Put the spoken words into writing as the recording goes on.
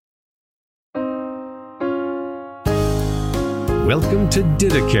Welcome to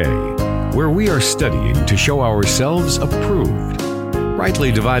Didache, where we are studying to show ourselves approved,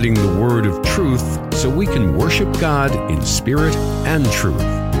 rightly dividing the word of truth so we can worship God in spirit and truth,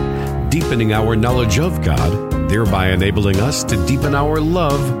 deepening our knowledge of God, thereby enabling us to deepen our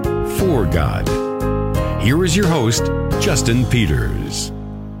love for God. Here is your host, Justin Peters.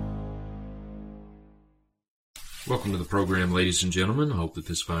 Welcome to the program, ladies and gentlemen. I hope that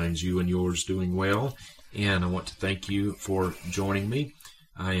this finds you and yours doing well, and I want to thank you for joining me.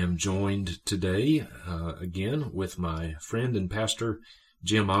 I am joined today again with my friend and pastor,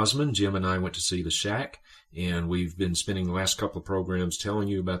 Jim Osmond. Jim and I went to see The Shack, and we've been spending the last couple of programs telling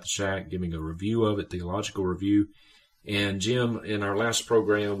you about The Shack, giving a review of it, theological review. And Jim, in our last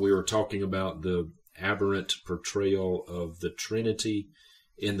program, we were talking about the aberrant portrayal of the Trinity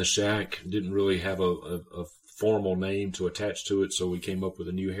in The Shack. Didn't really have a formal name to attach to it, so we came up with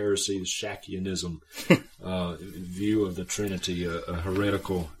a new heresy, the Shackianism view of the Trinity, a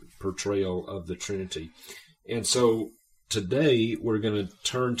heretical portrayal of the Trinity. And so today we're going to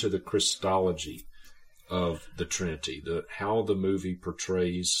turn to the Christology of the Trinity, how the movie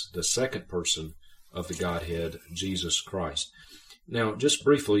portrays the second person of the Godhead, Jesus Christ. Now, just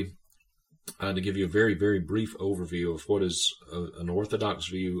briefly, to give you a very, very brief overview of what is an orthodox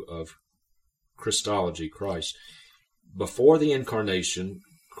view of Christology, Christ. Before the incarnation,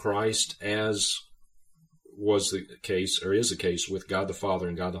 Christ, as was the case, or is the case with God the Father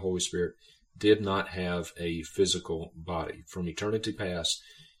and God the Holy Spirit, did not have a physical body. From eternity past,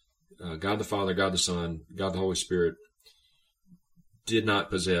 God the Father, God the Son, God the Holy Spirit did not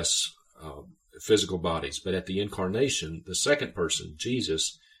possess physical bodies. But at the incarnation, the second person,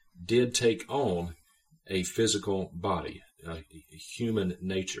 Jesus, did take on a physical body, a human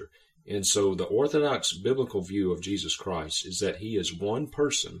nature. And so the Orthodox biblical view of Jesus Christ is that he is one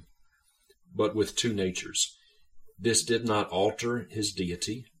person, but with two natures. This did not alter his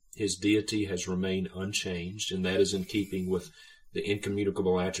deity. His deity has remained unchanged, and that is in keeping with the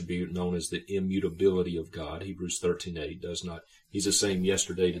incommunicable attribute known as the immutability of God. Hebrews 13:8 does not. He's the same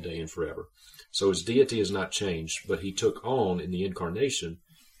yesterday, today, and forever. So his deity has not changed, but he took on in the incarnation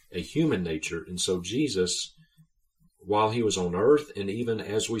a human nature. And so Jesus, while he was on earth, and even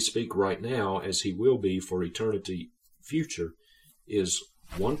as we speak right now, as he will be for eternity future, is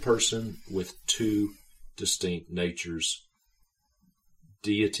one person with two distinct natures,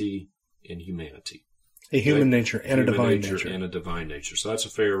 deity and humanity. A human nature and a divine nature. And a divine nature. So that's a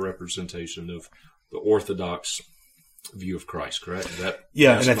fair representation of the Orthodox view of Christ, correct?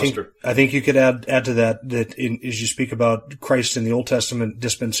 Yeah, and I think you could add to that as you speak about Christ in the Old Testament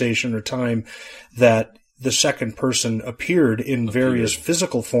dispensation or time, that the second person appeared in various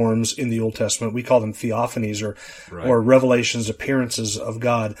physical forms in the Old Testament. We call them theophanies or revelations, appearances of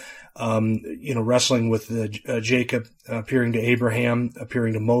God. Wrestling with Jacob, appearing to Abraham,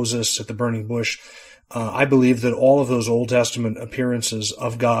 appearing to Moses at the burning bush. I believe that all of those Old Testament appearances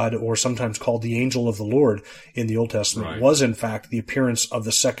of God, or sometimes called the angel of the Lord in the Old Testament, was in fact the appearance of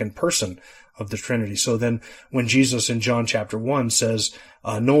the second person of the Trinity. So then when Jesus in John chapter 1 says,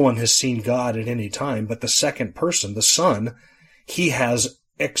 no one has seen God at any time, but the second person, the Son, he has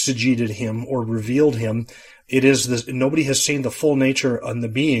exegeted him or revealed him. It is this, nobody has seen the full nature and the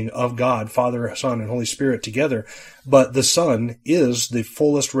being of God, Father, Son, and Holy Spirit together, but the Son is the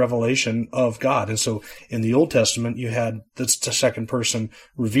fullest revelation of God. And so in the Old Testament, you had the second person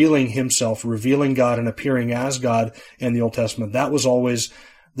revealing himself, revealing God and appearing as God in the Old Testament. That was always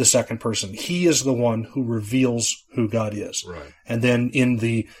the second person. He is the one who reveals who God is. Right. And then in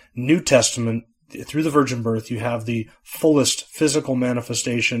the New Testament, through the virgin birth, you have the fullest physical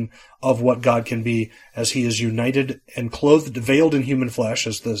manifestation of what God can be, as he is united and clothed, veiled in human flesh,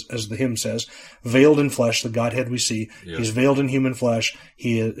 as the hymn says, veiled in flesh, the Godhead we see. Yeah. He's veiled in human flesh.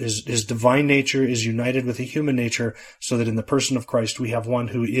 His divine nature is united with the human nature, so that in the person of Christ we have one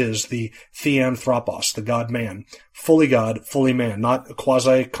who is the theanthropos, the God, fully man, not a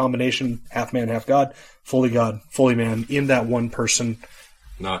quasi-combination, half man, half God, fully man, in that one person.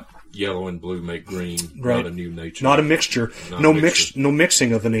 Not yellow and blue make green, right. Not a new nature. Not a mixture. No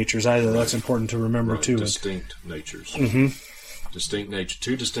mixing of the natures either. Right. That's important to remember too. Distinct natures. Mm-hmm.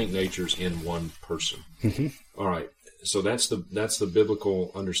 Two distinct natures in one person. Mm-hmm. All right. So that's the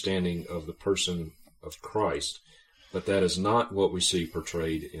biblical understanding of the person of Christ, but that is not what we see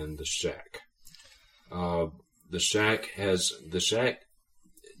portrayed in The Shack. The Shack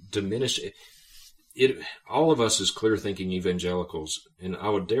diminished. All of us as clear-thinking evangelicals, and I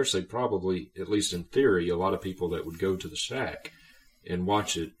would dare say probably, at least in theory, a lot of people that would go to The Shack and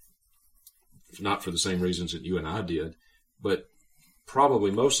watch it, not for the same reasons that you and I did, but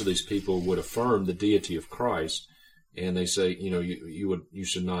probably most of these people would affirm the deity of Christ, and they say, you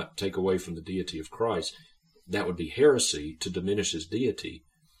should not take away from the deity of Christ, that would be heresy to diminish his deity.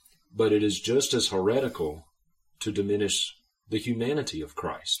 But it is just as heretical to diminish the humanity of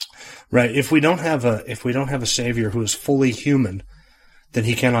Christ. Right. If we don't have a Savior who is fully human, then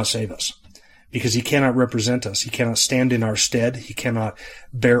he cannot save us. Because he cannot represent us. He cannot stand in our stead. He cannot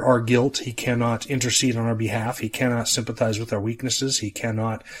bear our guilt. He cannot intercede on our behalf. He cannot sympathize with our weaknesses. He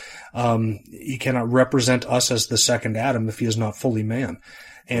cannot represent us as the second Adam if he is not fully man.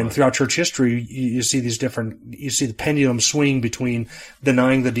 And right. Throughout church history, you see the pendulum swing between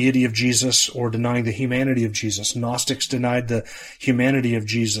denying the deity of Jesus or denying the humanity of Jesus. Gnostics denied the humanity of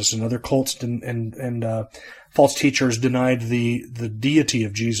Jesus, and other cults and false teachers denied the deity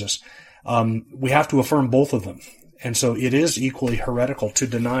of Jesus. We have to affirm both of them. And so it is equally heretical to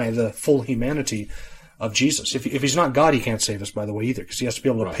deny the full humanity of Jesus. If he's not God, he can't save us, by the way, either, because he has to be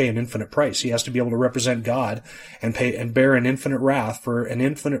able to pay an infinite price. He has to be able to represent God and bear an infinite wrath for an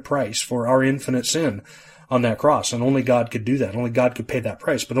infinite price for our infinite sin on that cross. And only God could do that. Only God could pay that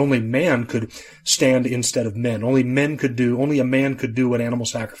price. But only man could stand instead of men. Only a man could do what animal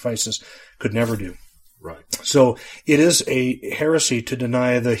sacrifices could never do. Right. So it is a heresy to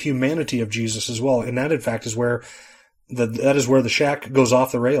deny the humanity of Jesus as well. And that, in fact, is where the shack goes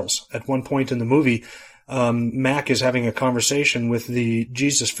off the rails. At one point in the movie, Mac is having a conversation with the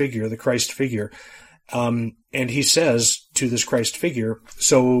Jesus figure, the Christ figure. And he says to this Christ figure,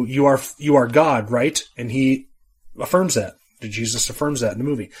 "So you are God, right?" And he affirms that. Jesus affirms that in the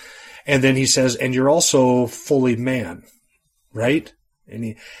movie. And then he says, "And you're also fully man, right?"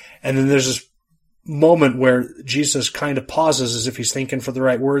 And then there's this moment where Jesus kind of pauses as if he's thinking for the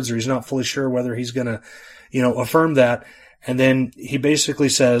right words, or he's not fully sure whether he's going to, affirm that. And then he basically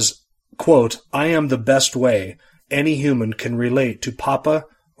says, quote, "I am the best way any human can relate to Papa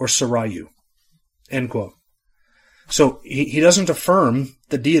or Sarayu," end quote. So he doesn't affirm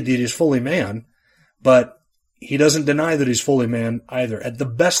the deity that he's fully man, but he doesn't deny that he's fully man either. And the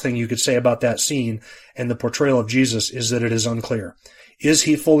best thing you could say about that scene and the portrayal of Jesus is that it is unclear. Is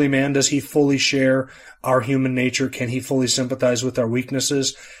he fully man? Does he fully share our human nature? Can he fully sympathize with our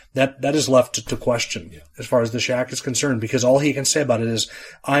weaknesses? That is left to question as far as the shack is concerned, because all he can say about it is,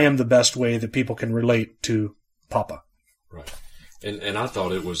 "I am the best way that people can relate to Papa." Right. And I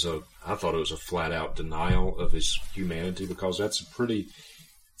thought it was a flat out denial of his humanity, because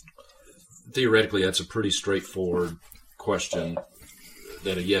theoretically that's a pretty straightforward question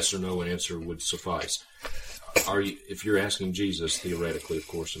that a yes or no answer would suffice. If you're asking Jesus, theoretically, of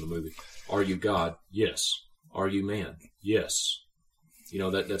course, in the movie, are you God? Yes. Are you man? Yes.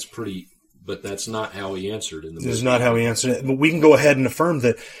 That's pretty, but that's not how he answered in the movie. This is not how he answered it. But we can go ahead and affirm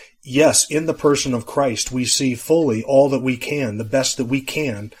that, yes, in the person of Christ, we see fully all that we can, the best that we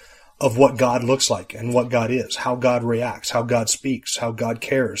can, of what God looks like and what God is, how God reacts, how God speaks, how God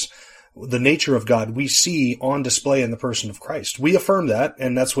cares. The nature of God we see on display in the person of Christ. We affirm that,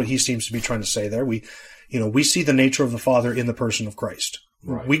 and that's what he seems to be trying to say there. We see the nature of the Father in the person of Christ.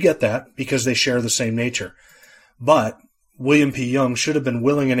 Right. We get that because they share the same nature. But William P. Young should have been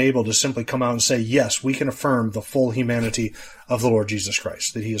willing and able to simply come out and say, yes, we can affirm the full humanity of the Lord Jesus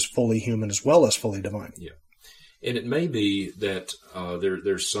Christ, that he is fully human as well as fully divine. Yeah. And it may be that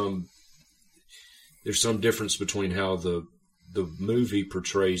there's some difference between how the movie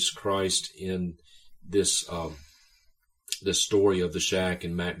portrays Christ in this story of the shack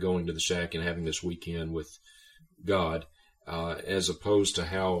and Matt going to the shack and having this weekend with God, as opposed to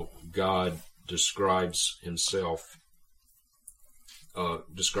how God describes himself,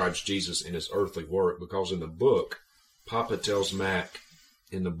 describes Jesus in his earthly work. Because in the book, Papa tells Mac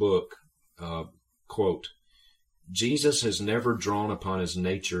in the book, quote, "Jesus has never drawn upon his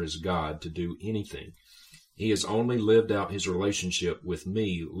nature as God to do anything. He has only lived out his relationship with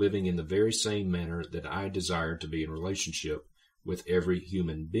me, living in the very same manner that I desire to be in relationship with every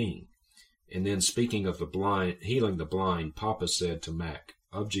human being." And then speaking of the blind, healing the blind, Papa said to Mac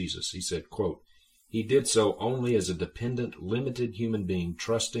of Jesus, he said, quote, "He did so only as a dependent, limited human being,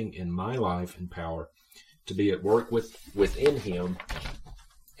 trusting in my life and power to be at work within him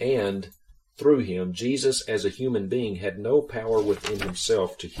and through him. Jesus, as a human being, had no power within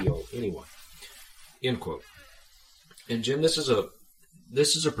himself to heal anyone." End quote. And Jim, this is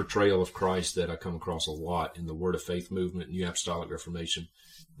a portrayal of Christ that I come across a lot in the Word of Faith movement and New Apostolic Reformation,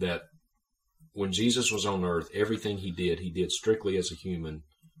 that when Jesus was on earth, everything he did strictly as a human,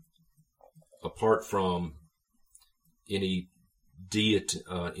 apart from any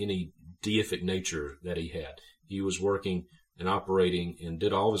deific nature that he had. He was working and operating and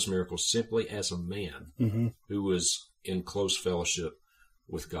did all of his miracles simply as a man who was in close fellowship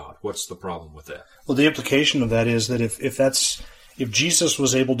with God. What's the problem with that? Well, the implication of that is that if Jesus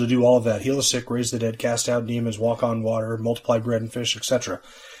was able to do all of that, heal the sick, raise the dead, cast out demons, walk on water, multiply bread and fish, etc.,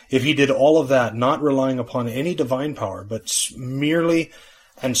 if he did all of that, not relying upon any divine power, but merely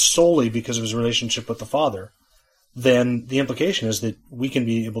and solely because of his relationship with the Father, then the implication is that we can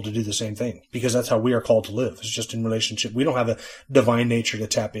be able to do the same thing, because that's how we are called to live. It's just in relationship. We don't have a divine nature to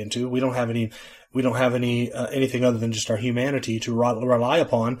tap into. We don't have anything other than just our humanity to rely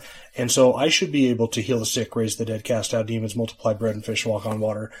upon. And so I should be able to heal the sick, raise the dead, cast out demons, multiply bread and fish, walk on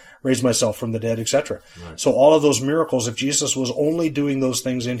water, raise myself from the dead, etc. Right. So all of those miracles, if Jesus was only doing those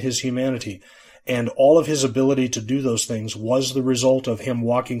things in his humanity, and all of his ability to do those things was the result of him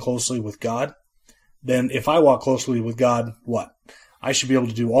walking closely with God, then if I walk closely with God, what? I should be able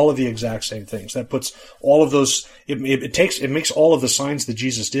to do all of the exact same things. That puts all of those, it makes all of the signs that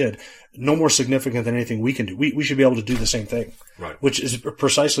Jesus did no more significant than anything we can do. We should be able to do the same thing. Right. Which is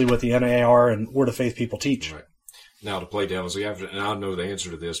precisely what the NAR and Word of Faith people teach. Right. Now, to play devil's advocate, and I know the answer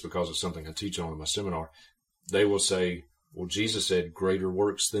to this because it's something I teach on in my seminar, they will say, well, Jesus said, greater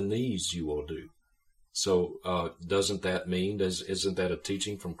works than these you will do. So doesn't that mean, isn't that a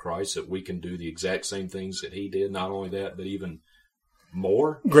teaching from Christ that we can do the exact same things that he did? Not only that, but even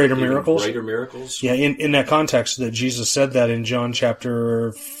more? Greater miracles? Greater miracles? Yeah, in that context that Jesus said that in John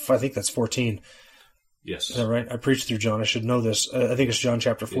chapter, I think that's 14. Yes. Is that right? I preached through John. I should know this. I think it's John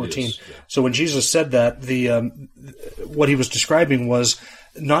chapter 14. It is, yeah. So when Jesus said that, what he was describing was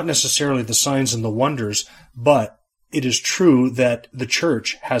not necessarily the signs and the wonders, but it is true that the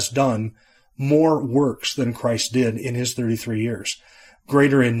church has done more works than Christ did in his 33 years.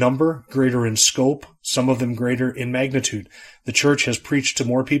 Greater in number, greater in scope, some of them greater in magnitude. The church has preached to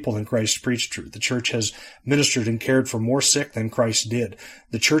more people than Christ preached to. The church has ministered and cared for more sick than Christ did.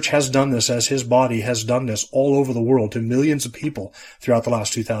 The church has done this as his body has done this all over the world to millions of people throughout the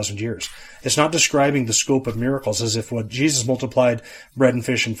last 2,000 years. It's not describing the scope of miracles as if what Jesus multiplied bread and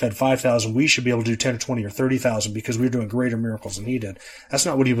fish and fed 5,000, we should be able to do 10 or 20 or 30,000 because we're doing greater miracles than he did. That's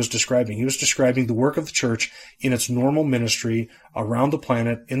not what he was describing. He was describing the work of the church in its normal ministry around the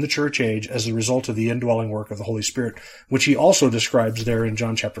planet in the church age as a result of the indwelling work of the Holy Spirit, which he also describes there in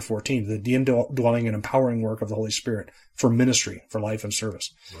John chapter 14, the indwelling and empowering work of the Holy Spirit for ministry, for life and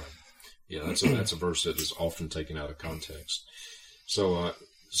service. Right. Yeah, that's a verse that is often taken out of context. So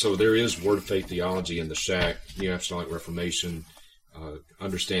there is Word of Faith theology in the Shack, New Apostolic Reformation,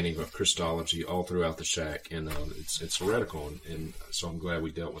 understanding of Christology all throughout the Shack, and it's heretical, and so I'm glad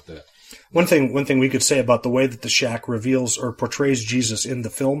we dealt with that. One thing we could say about the way that the Shack reveals or portrays Jesus in the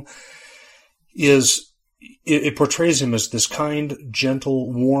film is it portrays him as this kind,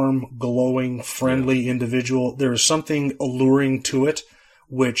 gentle, warm, glowing, friendly individual. There is something alluring to it,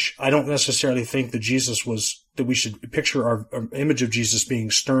 which I don't necessarily think that we should picture our image of Jesus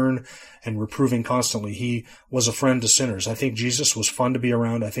being stern and reproving constantly. He was a friend to sinners. I think Jesus was fun to be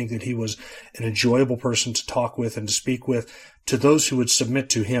around. I think that he was an enjoyable person to talk with and to speak with to those who would submit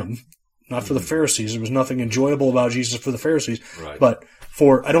to him. Not for the Pharisees. There was nothing enjoyable about Jesus for the Pharisees. Right. But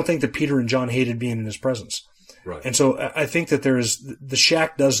I don't think that Peter and John hated being in his presence. Right. And so I think that the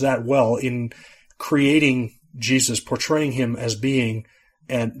Shack does that well in creating Jesus, portraying him as being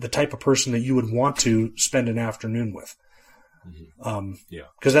and the type of person that you would want to spend an afternoon with. Mm-hmm.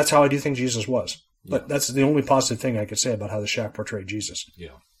 Because that's how I do think Jesus was. But that's the only positive thing I could say about how the Shack portrayed Jesus. Yeah.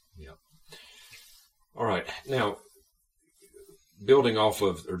 All right. Now, building off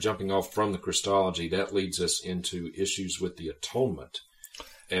of or jumping off from the Christology, that leads us into issues with the atonement.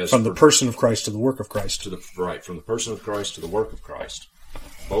 From the person of Christ to the work of Christ. From the person of Christ to the work of Christ,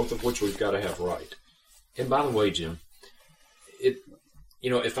 both of which we've got to have right. And by the way, Jim,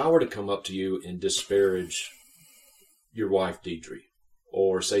 if I were to come up to you and disparage your wife, Deidre,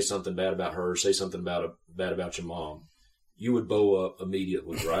 or say something bad about her, or say something bad about your mom, you would bow up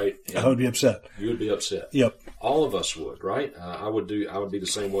immediately, right? And I would be upset. You would be upset. Yep. All of us would, right? I would be the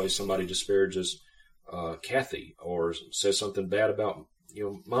same way. Somebody disparages Kathy or says something bad about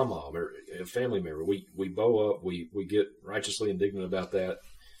my mom or a family member. We bow up. We get righteously indignant about that,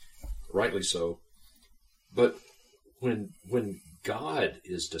 rightly so. But when God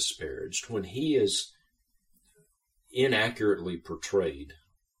is disparaged, when he is inaccurately portrayed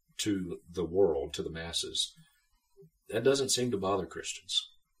to the world, to the masses, that doesn't seem to bother Christians,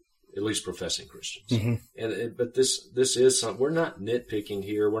 at least professing Christians. Mm-hmm. But this is something. We're not nitpicking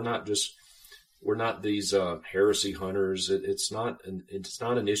here. We're not these heresy hunters. It's not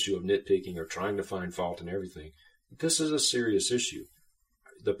an issue of nitpicking or trying to find fault in everything. This is a serious issue.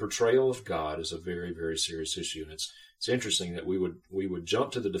 The portrayal of God is a very, very serious issue, and it's interesting that we would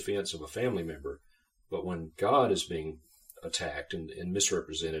jump to the defense of a family member, but when God is being attacked and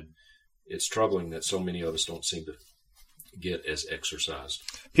misrepresented. It's troubling that so many of us don't seem to get as exercised.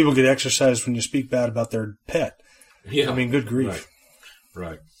 People get exercised when you speak bad about their pet. Yeah. I mean, good grief.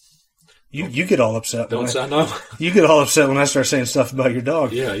 Right. You get all upset. Don't I know? You get all upset when I start saying stuff about your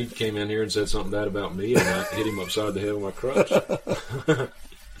dog. Yeah, he came in here and said something bad about me, and I hit him upside the head with my crutch.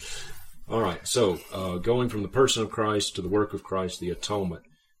 All right, so going from the person of Christ to the work of Christ, the atonement,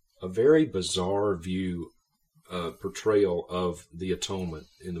 a very bizarre view, portrayal of the atonement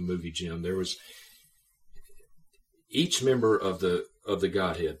in the movie, Jim. There was each member of the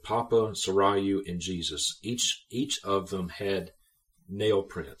Godhead, Papa, Sarayu, and Jesus. Each of them had nail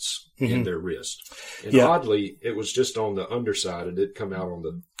prints in their wrist. And oddly, it was just on the underside. It did come out on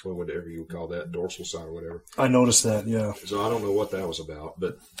the, whatever you would call that, dorsal side or whatever. I noticed that, yeah. So I don't know what that was about,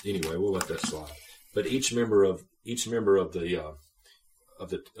 but anyway, we'll let that slide. But each member of the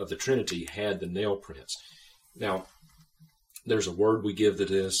Trinity had the nail prints. Now, there's a word we give to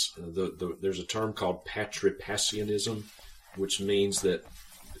this. There's a term called patripassianism, which means that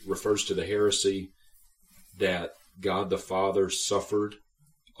refers to the heresy that God the Father suffered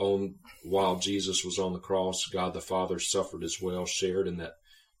while Jesus was on the cross. God the Father suffered as well, shared in that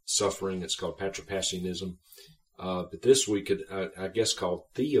suffering. It's called patripassianism. But this we could, I guess, call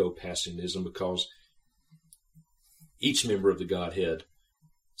theopassianism, because each member of the Godhead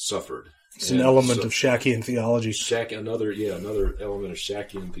suffered. It's an element of Shakian theology. Another element of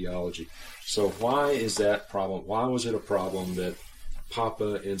Shakian theology. So why is that problem? Why was it a problem that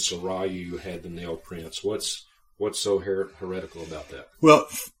Papa and Sarayu had the nail prints? What's so heretical about that? Well,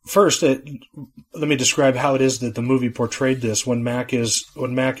 first, let me describe how it is that the movie portrayed this. When Mac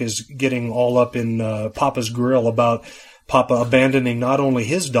is getting all up in Papa's grill about Papa abandoning not only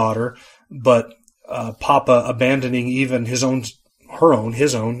his daughter, but Papa abandoning even his own.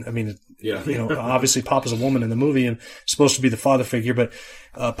 I mean, yeah. Obviously Papa's a woman in the movie and supposed to be the father figure, but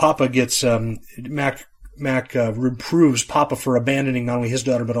Papa gets Mac reproves Papa for abandoning not only his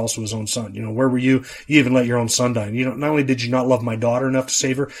daughter but also his own son. Where were you? You even let your own son die. Not only did you not love my daughter enough to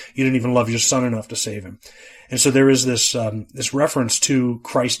save her, you didn't even love your son enough to save him. And so there is this reference to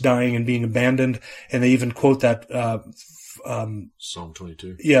Christ dying and being abandoned, and they even quote that Psalm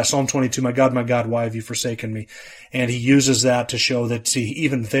 22. Yeah, Psalm 22. My God, why have you forsaken me? And he uses that to show that,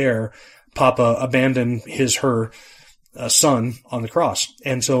 even there, Papa abandoned her son on the cross.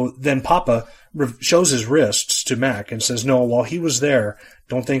 And so then Papa shows his wrists to Mac and says, no, while he was there,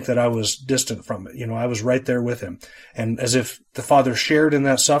 don't think that I was distant from it. I was right there with him. And as if the Father shared in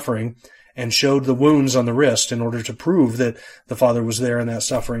that suffering and showed the wounds on the wrist in order to prove that the Father was there in that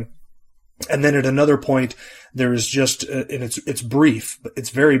suffering. And then at another point, there is just, and it's brief, but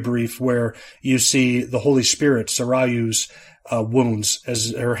it's very brief, where you see the Holy Spirit, Sarayu's wounds,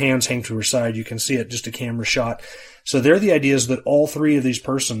 as her hands hang to her side. You can see it, just a camera shot. So there the idea is that all three of these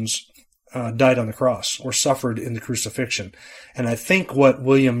persons died on the cross or suffered in the crucifixion. And I think what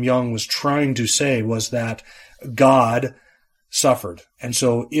William Young was trying to say was that God suffered. And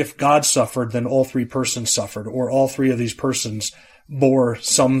so if God suffered, then all three persons suffered, or all three of these persons bore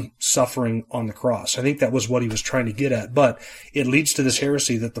some suffering on the cross. I think that was what he was trying to get at. But it leads to this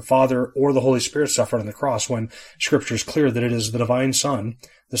heresy that the Father or the Holy Spirit suffered on the cross, when Scripture is clear that it is the divine Son,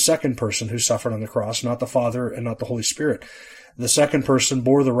 the second person, who suffered on the cross, not the Father and not the Holy Spirit. The second person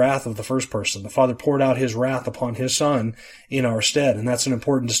bore the wrath of the first person. The Father poured out his wrath upon his Son in our stead, and that's an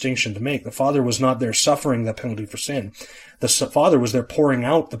important distinction to make. The Father was not there suffering the penalty for sin. The Father was there pouring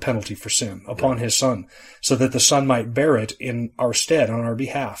out the penalty for sin upon his Son, so that the Son might bear it in our stead, on our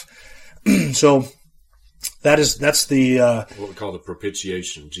behalf. So that's the what we call the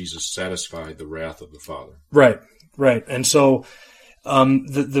propitiation. Jesus satisfied the wrath of the Father. Right. And so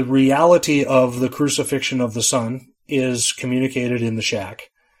the reality of the crucifixion of the Son is communicated in the shack,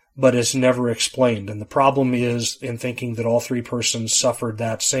 but it's never explained. And the problem is in thinking that all three persons suffered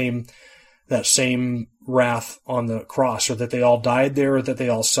that same wrath on the cross, or that they all died there, or that they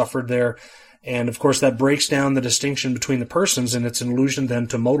all suffered there. And of course that breaks down the distinction between the persons, and it's an allusion then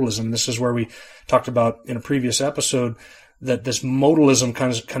to modalism. This is where we talked about in a previous episode that this modalism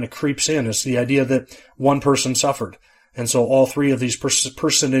kind of creeps in. It's the idea that one person suffered. And so all three of these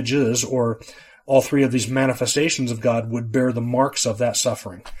personages, or all three of these manifestations of God, would bear the marks of that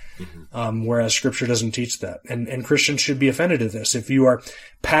suffering. Whereas Scripture doesn't teach that. And Christians should be offended at this. If you are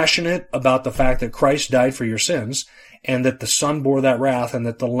passionate about the fact that Christ died for your sins, and that the Son bore that wrath, and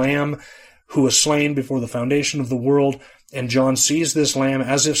that the Lamb who was slain before the foundation of the world, and John sees this Lamb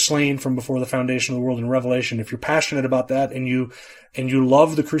as if slain from before the foundation of the world in Revelation, if you're passionate about that, and you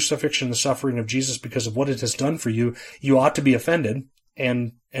love the crucifixion, the suffering of Jesus because of what it has done for you, you ought to be offended,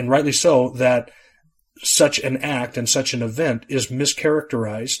 and rightly so, that such an act and such an event is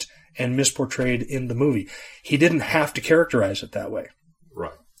mischaracterized and misportrayed in the movie. He didn't have to characterize it that way.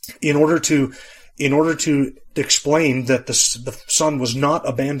 Right. In order to explain that the Son was not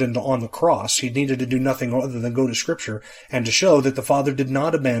abandoned on the cross, he needed to do nothing other than go to Scripture and to show that the Father did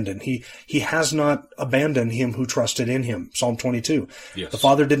not abandon. He has not abandoned him who trusted in him. Psalm 22. Yes. The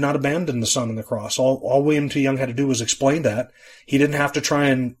Father did not abandon the Son on the cross. All William T. Young had to do was explain that. He didn't have to try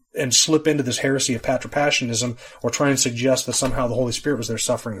and slip into this heresy of patripassionism or try and suggest that somehow the Holy Spirit was there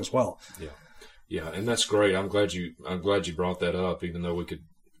suffering as well. Yeah, and that's great. I'm glad you brought that up, even though we could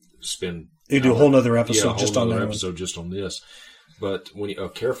spend You do a whole other episode just on that. Just on this. But when a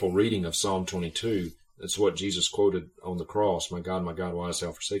careful reading of Psalm 22, that's what Jesus quoted on the cross. My God, why hast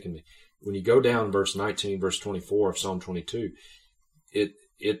thou forsaken me? When you go down verse 19, verse 24 of Psalm 22,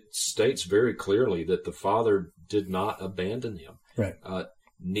 it states very clearly that the Father did not abandon him. Right.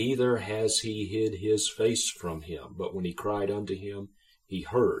 Neither has he hid his face from him, but when he cried unto him, he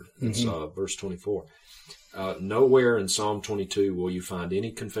heard. That's verse 24. Nowhere in Psalm 22 will you find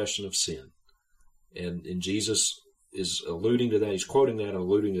any confession of sin. And Jesus is alluding to that. He's quoting that and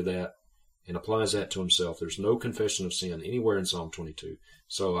alluding to that and applies that to himself. There's no confession of sin anywhere in Psalm 22.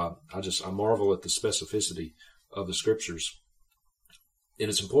 So I marvel at the specificity of the Scriptures. And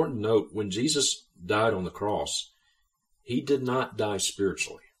it's important to note, when Jesus died on the cross, he did not die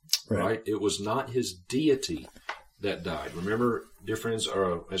spiritually, right? It was not his deity that died. Remember, dear friends,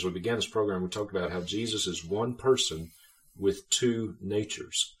 as we began this program, we talked about how Jesus is one person with two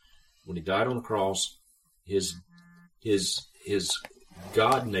natures. When he died on the cross, his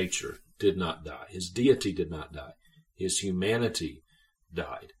God nature did not die. His deity did not die. His humanity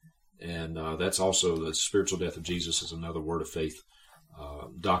died. And that's also the spiritual death of Jesus is another word of faith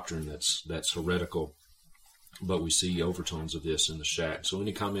doctrine that's heretical. But we see overtones of this in the shack. So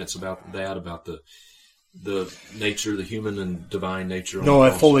any comments about that, about the nature, the human and divine nature? No,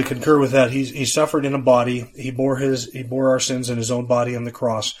 I fully concur with that. He suffered in a body. He bore our sins in his own body on the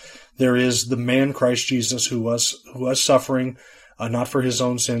cross. There is the man Christ Jesus who was suffering, not for his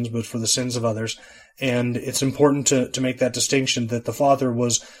own sins, but for the sins of others. And it's important to make that distinction that the Father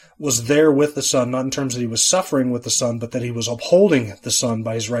was there with the Son, not in terms that he was suffering with the Son, but that he was upholding the Son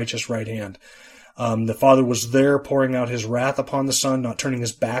by his righteous right hand. The Father was there pouring out his wrath upon the Son, not turning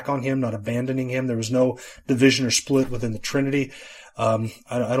his back on him, not abandoning him. There was no division or split within the Trinity. I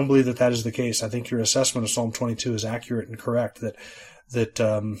don't believe that is the case. I think your assessment of Psalm 22 is accurate and correct, that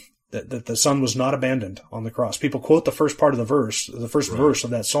the Son was not abandoned on the cross. People quote the first part of the verse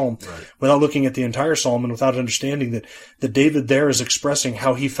of that psalm, without looking at the entire psalm and without understanding that David there is expressing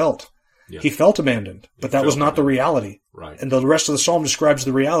how he felt. Yeah. He felt abandoned, but that was not the reality. Right. And the rest of the psalm describes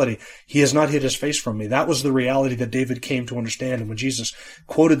the reality. He has not hid his face from me. That was the reality that David came to understand. And when Jesus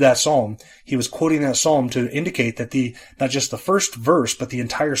quoted that psalm, he was quoting that psalm to indicate that not just the first verse, but the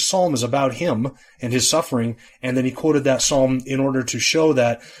entire psalm is about him and his suffering. And then he quoted that psalm in order to show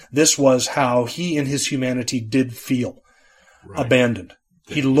that this was how he in his humanity did feel abandoned.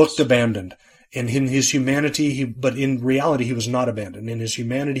 He looked abandoned. And in his humanity, but in reality, he was not abandoned. In his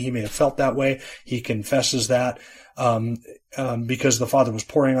humanity, he may have felt that way. He confesses that because the Father was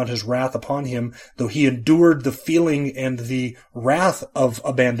pouring out his wrath upon him. Though he endured the feeling and the wrath of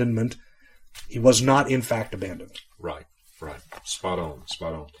abandonment, he was not, in fact, abandoned. Right. Spot on.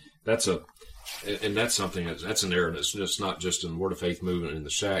 That's something, that's an error. It's just not just in the Word of Faith movement in the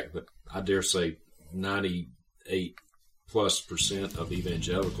shack, but I dare say 98+% of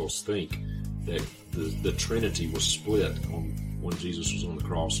evangelicals think that the Trinity was split when Jesus was on the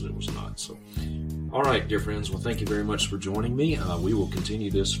cross, and it was not. So, all right, dear friends, well, thank you very much for joining me. We will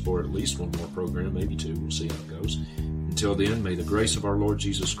continue this for at least one more program, maybe two. We'll see how it goes. Until then, may the grace of our Lord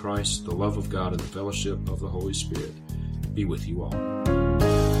Jesus Christ, the love of God, and the fellowship of the Holy Spirit be with you all.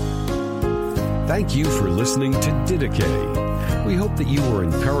 Thank you for listening to Didache. We hope that you were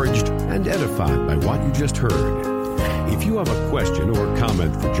encouraged and edified by what you just heard. If you have a question or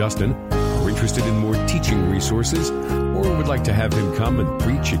comment for Justin, are interested in more teaching resources, or would like to have him come and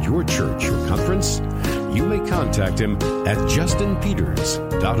preach at your church or conference, you may contact him at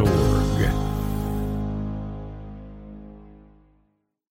justinpeters.org.